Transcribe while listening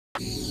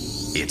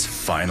It's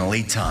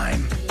finally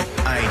time.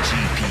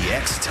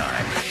 IGPX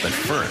time. But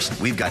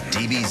first, we've got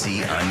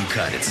DBZ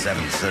Uncut at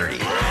 7:30.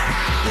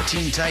 The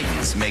Teen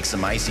Titans make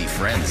some icy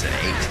friends at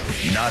 8.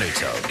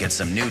 Naruto gets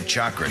some new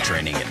chakra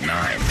training at 9.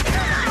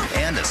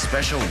 And a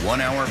special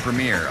 1-hour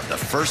premiere of the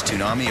first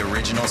Toonami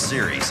original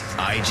series,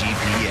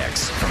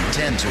 IGPX, from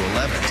 10 to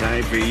 11.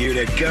 Time for you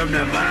to come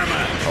to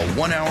mama. A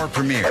 1-hour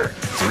premiere,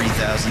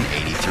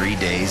 3,083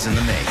 days in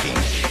the making.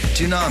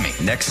 Toonami,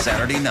 next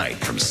Saturday night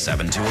from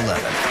 7 to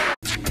 11.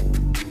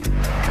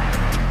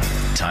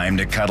 Time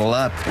to cuddle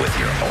up with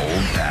your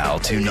old pal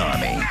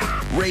Toonami.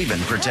 Raven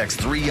protects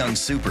 3 young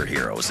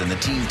superheroes in the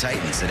Teen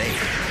Titans at 8.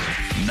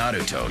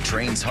 Naruto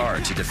trains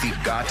hard to defeat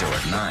Gato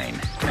at 9.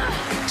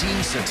 Team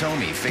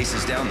Satomi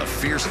faces down the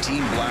fierce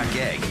Team Black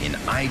Egg in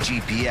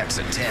IGPX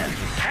at 10.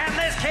 Can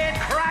this kid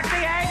crack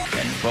the egg?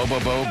 And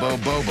Bobobo-bo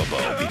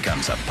Bo-bobo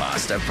becomes a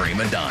pasta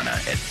prima donna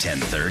at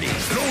 10:30.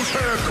 Those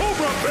hair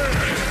Cobra Bear.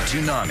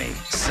 Toonami,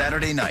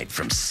 Saturday night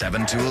from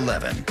 7 to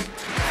 11.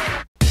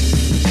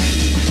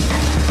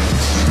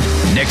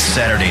 Next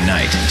Saturday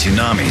night,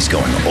 Toonami's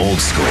going old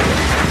school.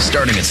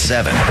 Starting at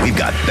 7, we've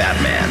got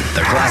Batman,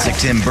 the classic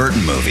Tim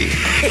Burton movie.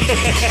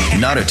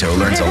 Naruto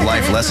learns a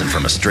life lesson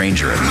from a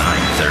stranger at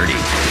 9:30.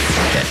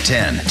 At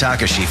 10,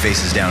 Takashi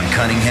faces down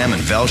Cunningham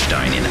and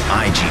Velstein in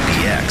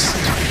IGPX.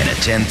 And at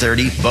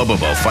 10:30,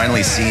 Bobobo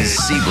finally sees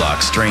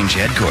C-Block's strange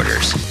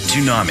headquarters.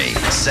 Toonami,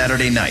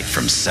 Saturday night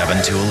from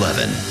 7 to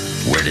 11.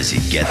 Where does he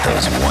get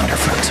those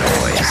wonderful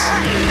toys?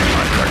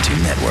 On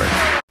Cartoon Network.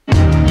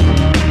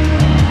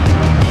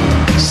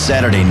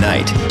 Saturday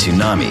night,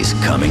 Toonami's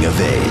coming of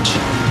age.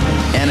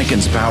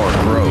 Anakin's power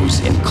grows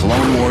in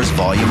Clone Wars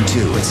Volume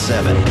 2 at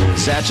 7.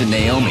 Zatch and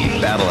Naomi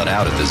battle it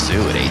out at the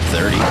zoo at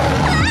 8:30.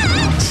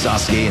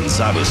 Sasuke and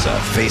Zabuza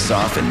face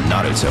off in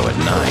Naruto at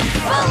 9.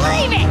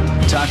 Believe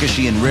it!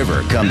 Takashi and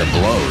River come to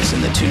blows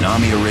in the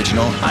Toonami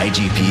original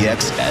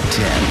IGPX at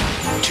 10.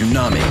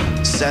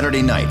 Toonami,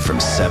 Saturday night from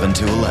 7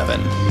 to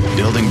 11.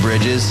 Building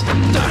bridges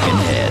and knocking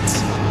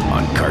heads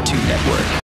on Cartoon Network.